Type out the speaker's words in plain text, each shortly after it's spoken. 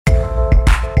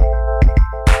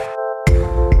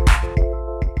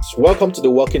Welcome to the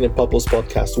Walking in Purpose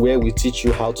podcast, where we teach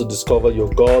you how to discover your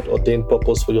God ordained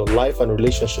purpose for your life and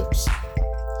relationships.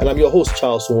 And I'm your host,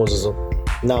 Charles Moses.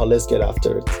 Now, let's get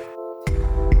after it.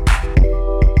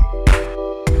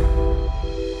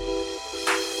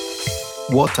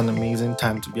 What an amazing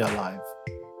time to be alive.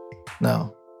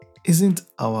 Now, isn't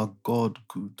our God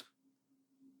good?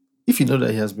 If you know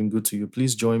that He has been good to you,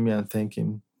 please join me and thank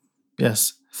Him.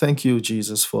 Yes, thank you,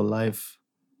 Jesus, for life,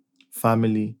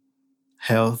 family,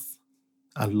 health,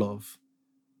 and love.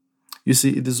 You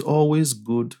see, it is always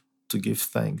good to give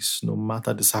thanks, no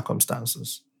matter the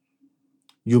circumstances.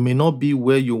 You may not be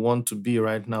where you want to be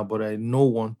right now, but I know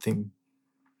one thing,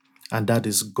 and that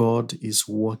is God is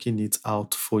working it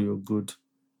out for your good.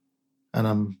 And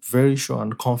I'm very sure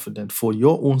and confident for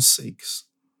your own sakes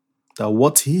that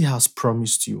what He has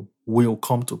promised you will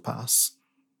come to pass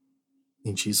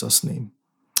in Jesus' name.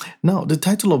 Now, the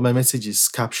title of my message is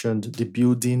captioned The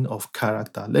Building of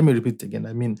Character. Let me repeat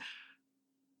again.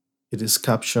 It is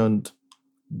captioned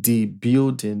The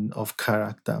Building of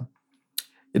Character.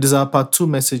 It is our part 2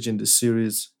 message in the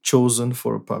series, Chosen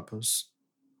for a Purpose.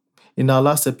 In our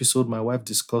last episode, my wife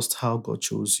discussed how God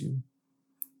chose you.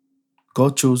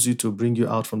 God chose you to bring you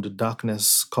out from the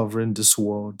darkness covering this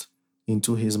world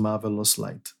into His marvelous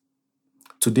light.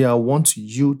 Today, I want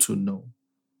you to know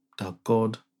that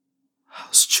God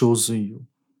has chosen you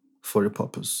for a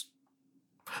purpose.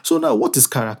 So now, what is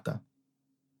character?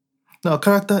 Now,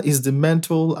 character is the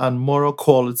mental and moral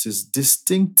qualities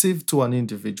distinctive to an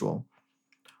individual.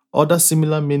 Other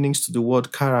similar meanings to the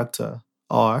word character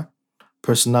are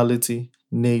personality,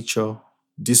 nature,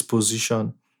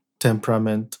 disposition,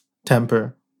 temperament,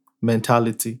 temper,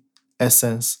 mentality,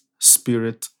 essence,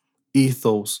 spirit,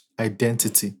 ethos,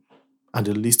 identity, and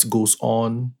the list goes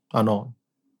on and on.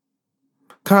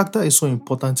 Character is so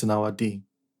important in our day.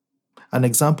 An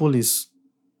example is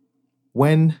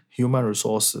when human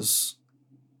resources,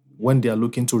 when they are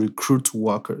looking to recruit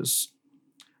workers,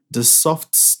 the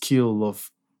soft skill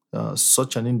of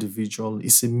such an individual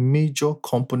is a major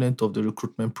component of the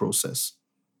recruitment process.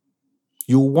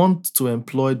 You want to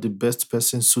employ the best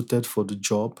person suited for the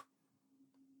job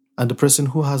and the person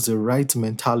who has the right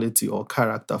mentality or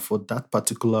character for that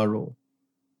particular role.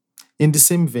 In the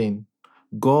same vein,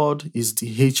 God is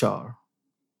the HR.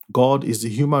 God is the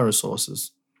human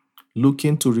resources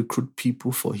looking to recruit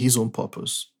people for His own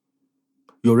purpose.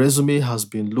 Your resume has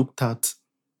been looked at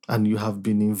and you have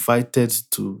been invited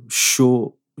to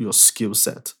show your skill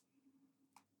set.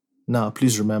 Now,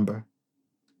 please remember,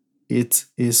 it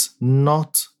is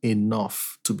not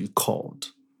enough to be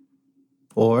called,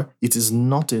 or it is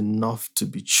not enough to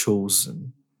be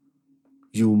chosen.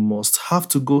 You must have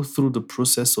to go through the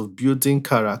process of building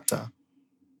character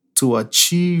to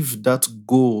achieve that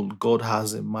goal God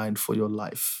has in mind for your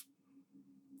life.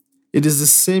 It is the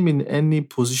same in any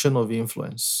position of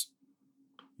influence.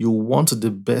 You want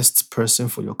the best person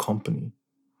for your company.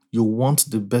 You want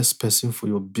the best person for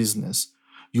your business.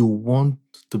 You want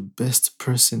the best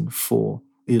person for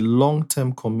a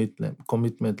long-term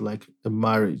commitment like a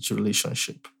marriage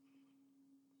relationship.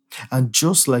 And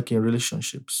just like in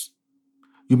relationships,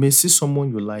 you may see someone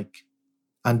you like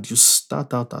and you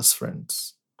start out as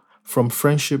friends. From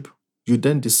friendship, you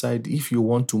then decide if you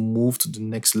want to move to the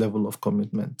next level of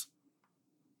commitment.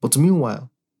 But meanwhile,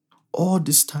 all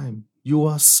this time, you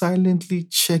are silently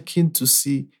checking to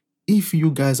see if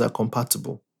you guys are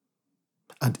compatible.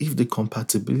 And if the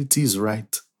compatibility is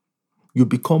right, you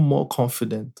become more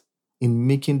confident in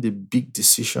making the big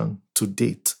decision to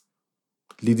date,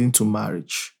 leading to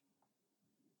marriage.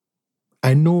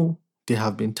 I know there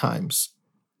have been times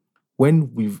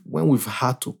when we've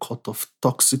had to cut off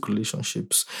toxic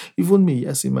relationships, even me,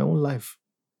 yes, in my own life.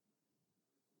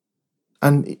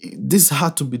 And this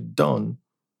had to be done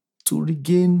to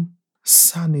regain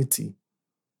sanity.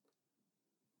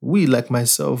 We, like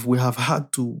myself, we have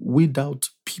had to weed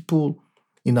out people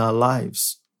in our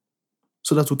lives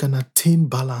so that we can attain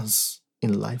balance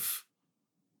in life.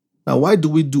 Now, why do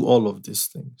we do all of these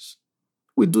things?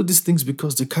 We do these things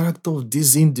because the character of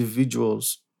these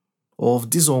individuals or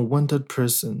of these unwanted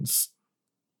persons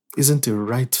isn't a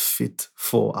right fit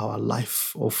for our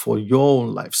life or for your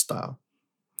own lifestyle.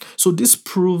 So this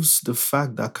proves the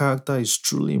fact that character is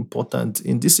truly important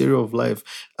in this area of life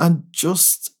and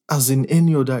just as in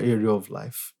any other area of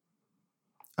life.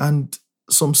 And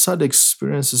some sad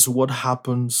experiences, what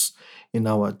happens in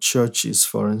our churches,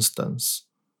 for instance.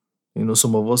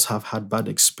 Some of us have had bad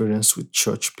experience with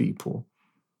church people.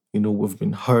 We've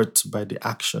been hurt by the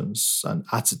actions and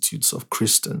attitudes of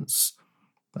Christians,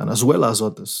 and as well as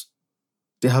others.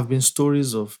 There have been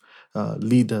stories of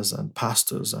leaders and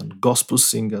pastors and gospel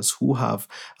singers who have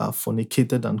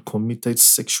fornicated and committed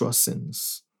sexual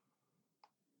sins.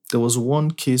 There was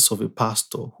one case of a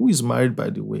pastor who is married, by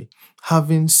the way,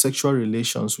 having sexual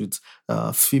relations with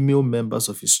female members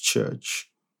of his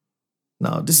church.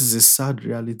 Now, this is a sad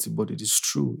reality, but it is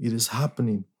true. It is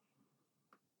happening.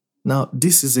 Now,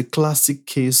 this is a classic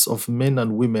case of men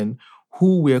and women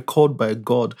who were called by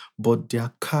God, but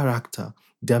their character,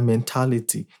 their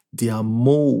mentality, their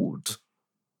mold,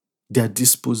 their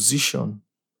disposition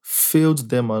failed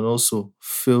them and also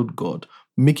failed God,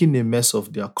 making a mess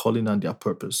of their calling and their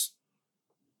purpose,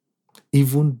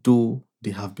 even though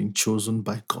they have been chosen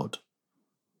by God.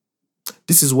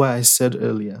 This is why I said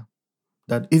earlier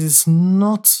that it is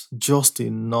not just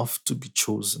enough to be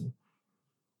chosen.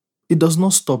 It does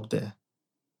not stop there.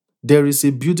 There is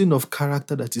a building of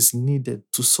character that is needed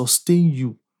to sustain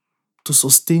you, to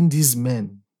sustain these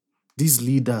men, these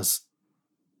leaders,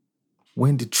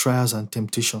 when the trials and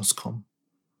temptations come.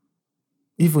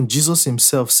 Even Jesus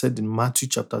himself said in Matthew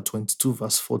chapter 22,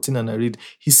 verse 14, and I read,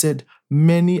 he said,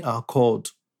 "Many are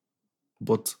called,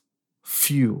 but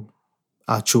few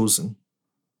are chosen."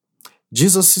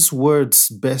 Jesus' words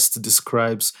best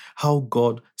describes how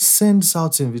God sends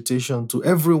out invitation to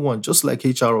everyone, just like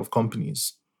HR of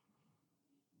companies.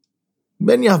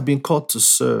 Many have been called to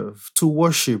serve, to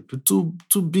worship,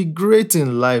 to be great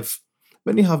in life.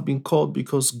 Many have been called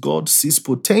because God sees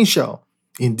potential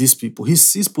in these people. He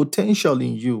sees potential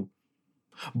in you.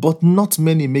 But not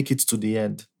many make it to the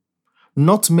end.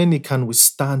 Not many can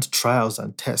withstand trials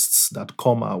and tests that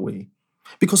come our way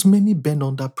because many bend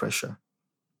under pressure.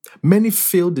 Many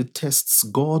fail the tests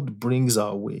God brings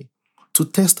our way to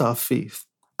test our faith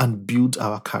and build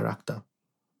our character.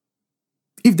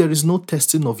 If there is no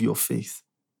testing of your faith,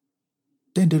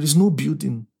 then there is no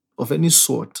building of any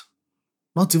sort,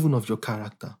 not even of your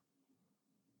character.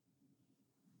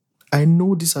 I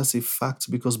know this as a fact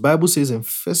because Bible says in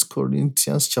 1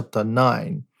 Corinthians chapter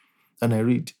 9, and I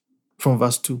read from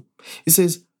verse 2, it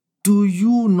says, "Do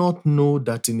you not know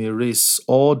that in a race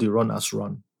all the runners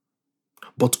run,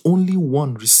 but only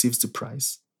one receives the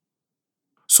prize?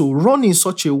 So run in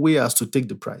such a way as to take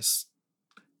the prize.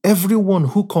 Everyone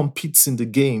who competes in the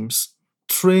games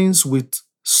trains with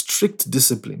strict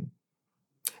discipline.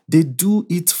 They do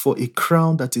it for a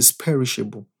crown that is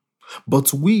perishable,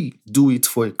 but we do it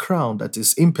for a crown that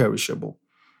is imperishable.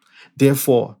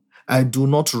 Therefore, I do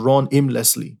not run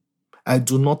aimlessly. I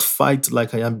do not fight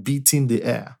like I am beating the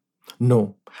air.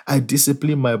 No, I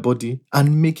discipline my body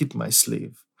and make it my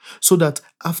slave, so that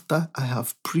after I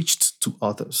have preached to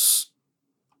others,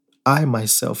 I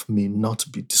myself may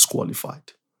not be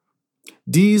disqualified."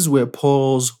 These were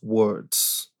Paul's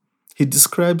words. He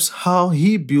describes how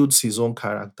he builds his own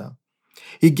character.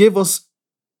 He gave us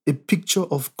a picture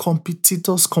of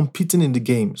competitors competing in the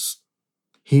games.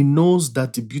 He knows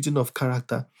that the building of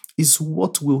character is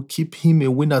what will keep him a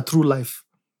winner through life.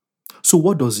 So,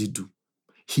 what does he do?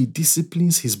 He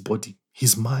disciplines his body,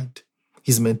 his mind,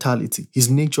 his mentality, his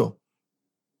nature,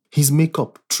 his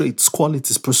makeup, traits,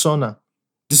 qualities, persona,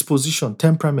 disposition,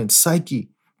 temperament, psyche,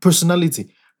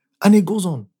 personality, and it goes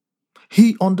on.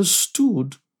 He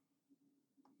understood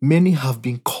many have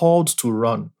been called to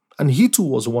run, and he too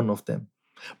was one of them.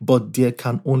 But there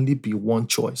can only be one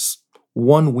choice,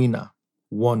 one winner,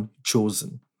 one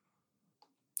chosen.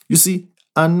 You see,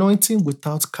 anointing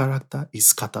without character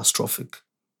is catastrophic.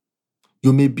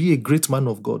 You may be a great man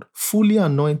of God, fully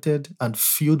anointed and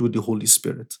filled with the Holy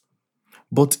Spirit.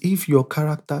 But if your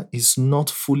character is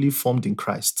not fully formed in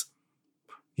Christ,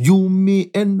 you may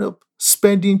end up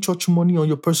spending church money on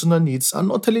your personal needs and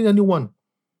not telling anyone.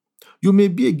 You may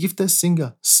be a gifted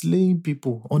singer, slaying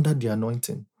people under the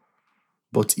anointing.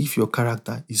 But if your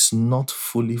character is not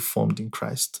fully formed in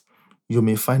Christ, you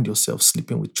may find yourself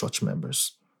sleeping with church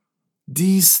members.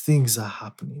 These things are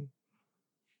happening.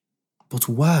 But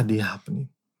why are they happening?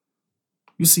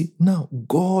 You see, now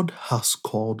God has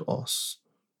called us.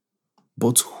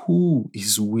 But who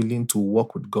is willing to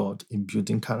work with God in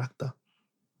building character?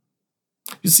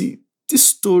 You see, this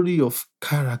story of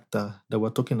character that we're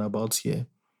talking about here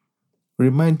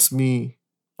reminds me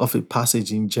of a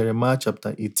passage in Jeremiah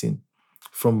chapter 18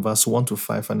 from verse 1 to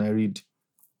 5, and I read,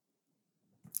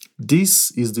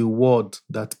 "This is the word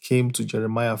that came to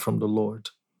Jeremiah from the Lord.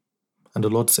 And the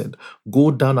Lord said,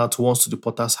 Go down at once to the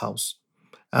potter's house,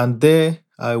 and there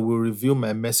I will reveal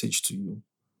my message to you."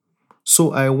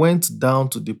 So I went down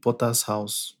to the potter's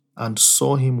house and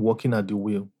saw him working at the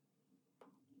wheel.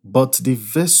 But the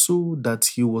vessel that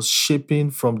he was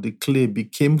shaping from the clay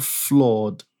became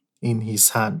flawed in his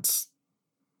hands.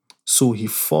 So he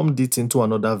formed it into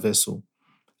another vessel,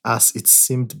 as it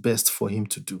seemed best for him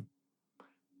to do.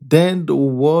 Then the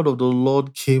word of the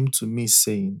Lord came to me,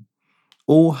 saying,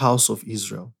 O house of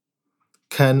Israel,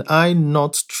 can I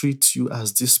not treat you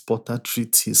as this potter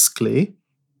treats his clay?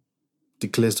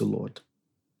 Declares the Lord.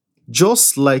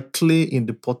 Just like clay in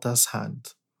the potter's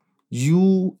hand,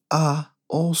 you are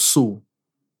also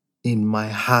in my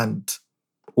hand,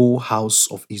 O house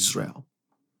of Israel.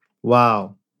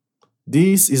 Wow.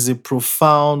 This is a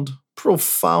profound,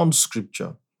 profound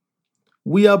scripture.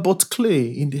 We are but clay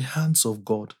in the hands of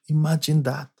God. Imagine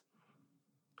that.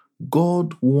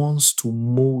 God wants to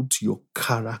mold your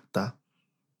character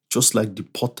just like the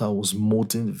potter was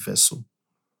molding the vessel.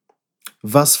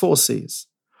 Verse 4 says,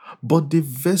 But the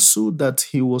vessel that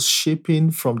he was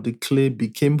shaping from the clay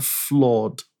became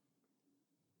flawed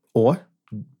or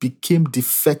became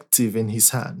defective in his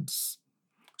hands.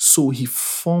 So he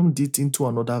formed it into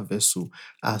another vessel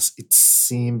as it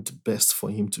seemed best for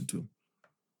him to do.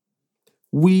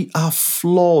 We are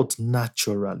flawed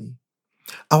naturally.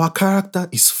 Our character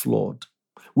is flawed.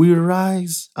 We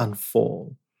rise and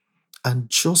fall. And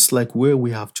just like where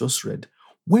we have just read,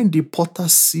 when the potter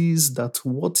sees that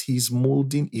what he's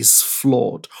molding is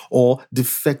flawed or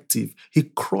defective, he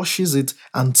crushes it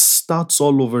and starts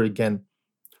all over again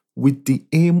with the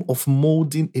aim of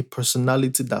molding a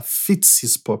personality that fits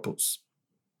his purpose.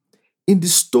 In the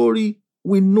story,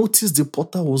 we notice the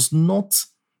potter was not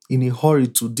in a hurry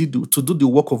to do the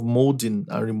work of molding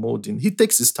and remolding. He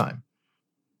takes his time.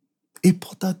 A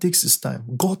potter takes his time.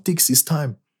 God takes his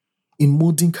time in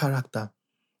molding character.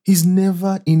 He's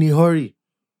never in a hurry.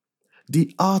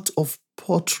 The art of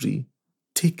pottery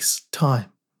takes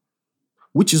time,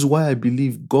 which is why I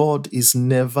believe God is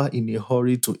never in a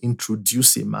hurry to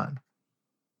introduce a man.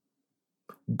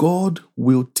 God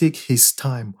will take his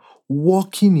time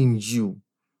working in you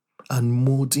and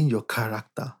molding your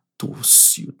character to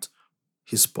suit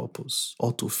his purpose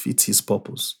or to fit his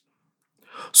purpose.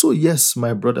 So, yes,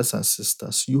 my brothers and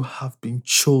sisters, you have been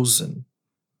chosen,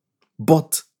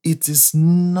 but it is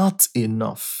not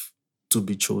enough to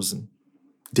be chosen.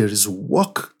 There is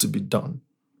work to be done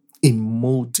in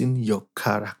molding your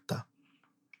character.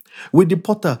 With the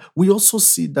potter, we also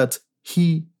see that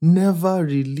he never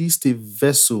released a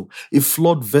vessel, a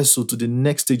flawed vessel, to the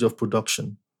next stage of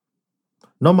production.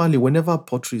 Normally, whenever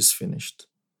pottery is finished,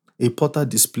 a potter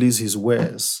displays his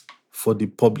wares for the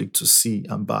public to see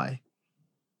and buy.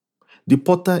 The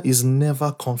potter is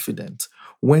never confident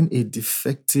when a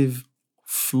defective,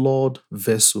 flawed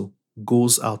vessel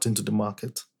goes out into the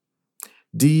market.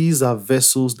 These are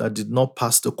vessels that did not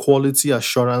pass the quality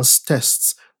assurance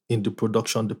tests in the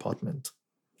production department.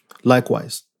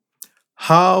 Likewise,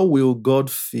 how will God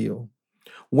feel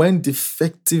when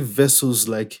defective vessels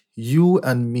like you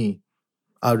and me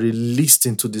are released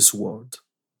into this world?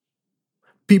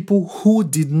 People who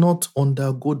did not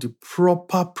undergo the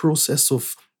proper process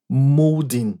of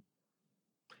molding.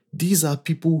 These are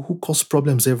people who cause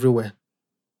problems everywhere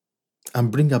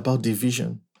and bring about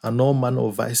division and all manner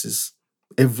of vices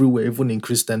everywhere, even in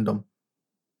Christendom.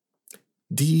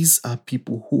 These are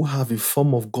people who have a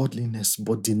form of godliness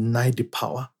but deny the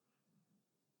power.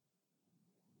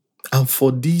 And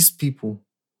for these people,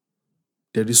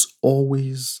 there is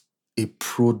always a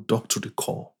product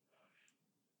recall.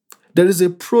 There is a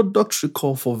product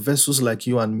recall for vessels like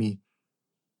you and me.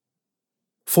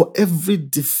 For every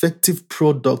defective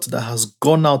product that has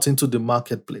gone out into the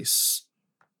marketplace,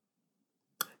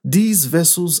 these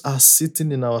vessels are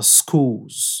sitting in our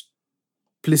schools,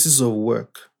 places of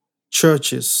work,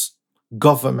 churches,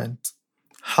 government,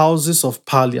 houses of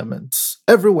parliament,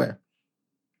 everywhere.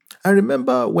 I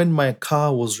remember when my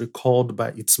car was recalled by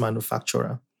its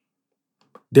manufacturer,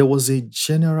 there was a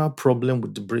general problem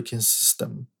with the braking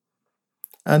system,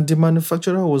 and the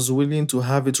manufacturer was willing to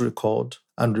have it recalled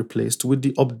and replaced with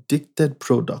the updated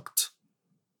product.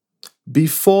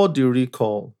 Before the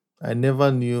recall, I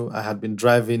never knew I had been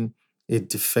driving a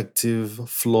defective,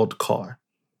 flawed car.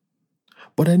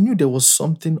 But I knew there was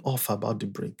something off about the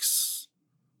brakes.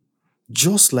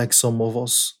 Just like some of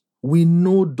us, we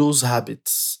know those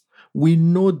habits. We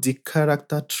know the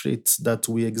character traits that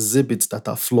we exhibit that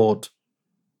are flawed.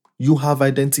 You have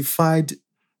identified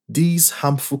these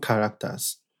harmful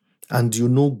characters, and you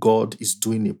know God is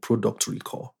doing a product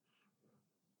recall.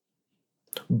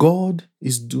 God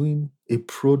is doing a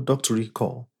product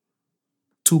recall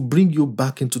to bring you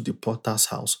back into the potter's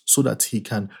house so that he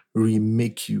can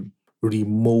remake you,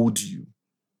 remold you.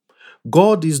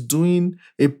 God is doing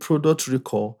a product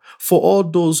recall for all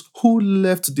those who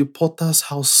left the potter's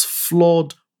house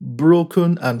flawed,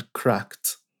 broken, and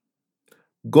cracked.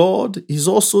 God is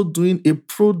also doing a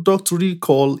product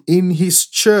recall in his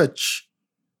church.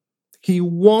 He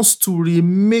wants to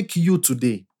remake you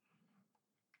today.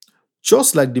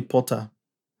 Just like the potter,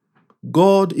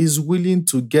 God is willing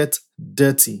to get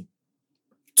dirty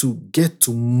to get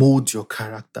to mold your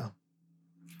character.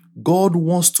 God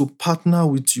wants to partner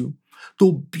with you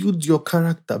to build your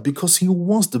character because He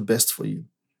wants the best for you.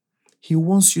 He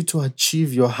wants you to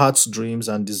achieve your heart's dreams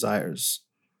and desires.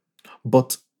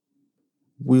 But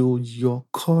will your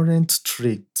current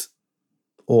trait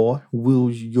or will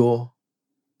your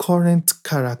current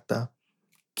character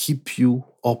keep you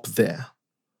up there?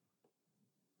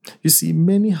 You see,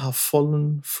 many have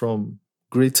fallen from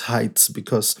great heights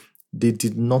because they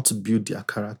did not build their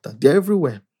character. They're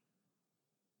everywhere.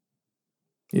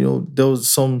 There was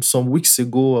some weeks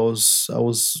ago, I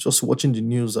was just watching the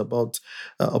news about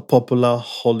a popular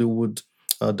Hollywood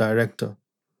director.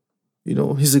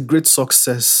 He's a great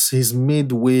success. He's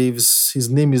made waves. His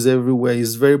name is everywhere.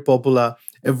 He's very popular.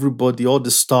 Everybody, all the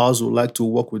stars would like to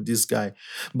work with this guy.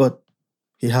 But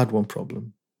he had one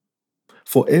problem.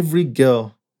 For every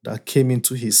girl that came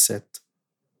into his set,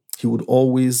 he would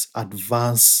always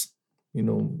advance.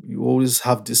 You always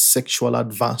have this sexual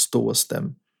advance towards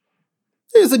them.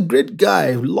 He's a great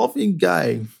guy, loving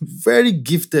guy, very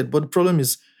gifted. But the problem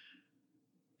is,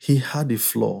 he had a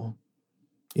flaw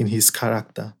in his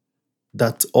character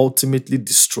that ultimately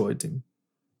destroyed him.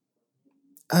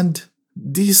 And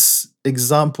this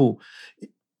example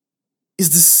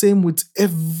is the same with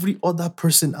every other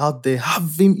person out there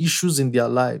having issues in their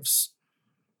lives.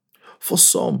 For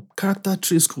some, character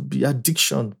traits could be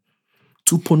addiction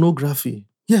to pornography.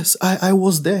 Yes, I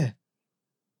was there.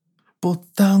 But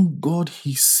thank God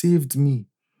He saved me.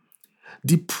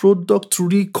 The product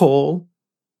recall,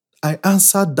 I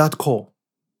answered that call.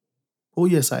 Oh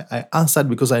yes, I answered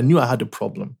because I knew I had a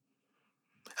problem.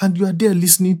 And you are there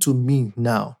listening to me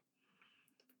now.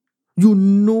 You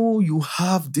know you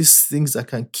have these things that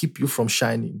can keep you from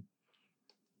shining.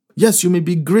 Yes, you may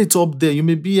be great up there. You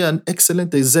may be an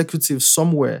excellent executive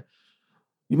somewhere.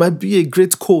 You might be a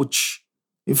great coach.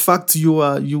 In fact, you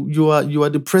are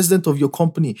the president of your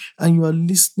company and you are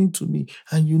listening to me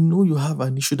and you know you have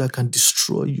an issue that can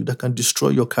destroy you, that can destroy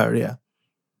your career.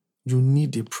 You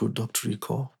need a product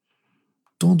recall.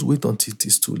 Don't wait until it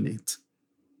is too late.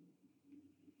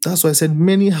 That's why I said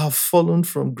many have fallen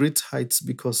from great heights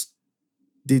because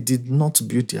they did not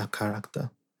build their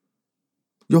character.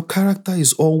 Your character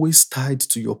is always tied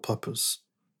to your purpose.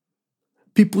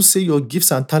 People say your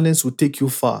gifts and talents will take you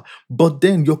far, but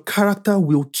then your character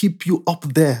will keep you up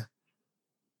there.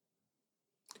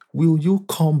 Will you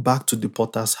come back to the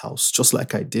potter's house just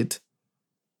like I did?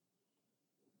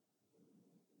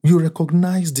 You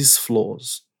recognize these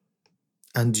flaws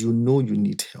and you know you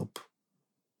need help.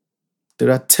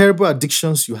 There are terrible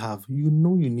addictions you have. You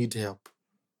know you need help.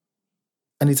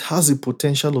 And it has the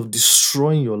potential of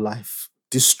destroying your life,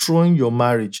 destroying your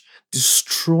marriage,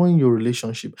 destroying your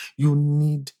relationship. You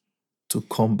need to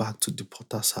come back to the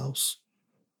potter's house.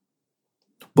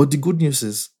 But the good news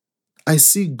is, I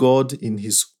see God in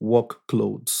His work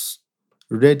clothes,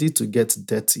 ready to get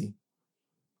dirty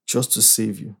just to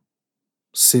save you,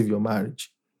 save your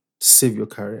marriage, save your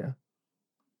career.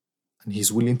 And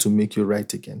He's willing to make you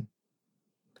right again.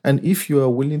 And if you are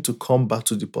willing to come back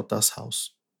to the potter's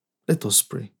house, let us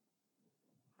pray.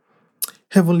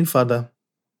 Heavenly Father,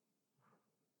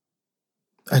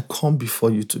 I come before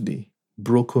you today,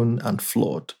 broken and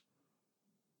flawed.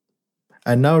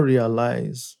 I now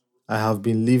realize I have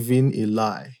been living a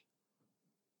lie,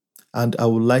 and I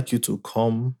would like you to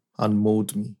come and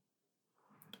mold me.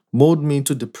 Mold me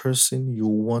into the person you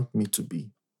want me to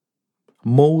be.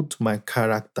 Mold my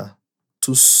character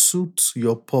to suit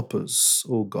your purpose,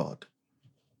 O God.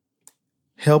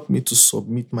 Help me to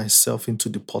submit myself into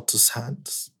the potter's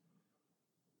hands.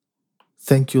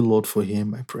 Thank you, Lord, for hearing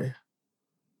my prayer.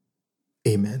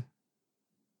 Amen.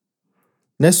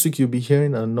 Next week, you'll be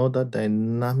hearing another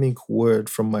dynamic word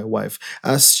from my wife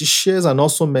as she shares an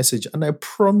awesome message, and I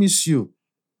promise you,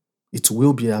 it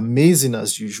will be amazing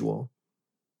as usual.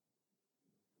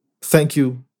 Thank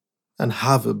you, and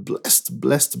have a blessed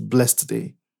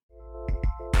day.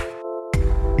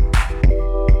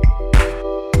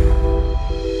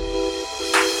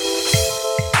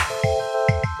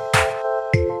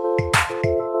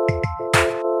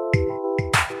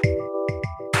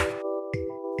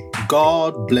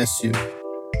 God bless you.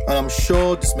 And I'm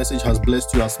sure this message has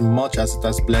blessed you as much as it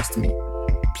has blessed me.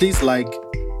 Please like,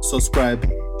 subscribe,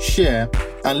 share,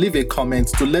 and leave a comment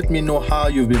to let me know how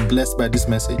you've been blessed by this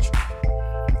message.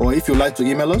 Or if you'd like to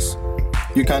email us,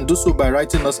 you can do so by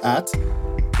writing us at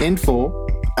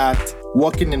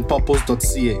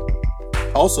info@walkinginpurpose.ca.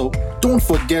 Also, don't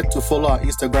forget to follow our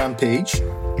Instagram page,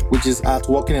 which is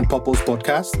 @Walking in Purpose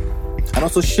Podcast, And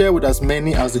also share with as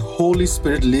many as the Holy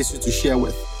Spirit leads you to share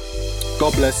with.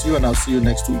 God bless you, and I'll see you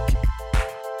next week.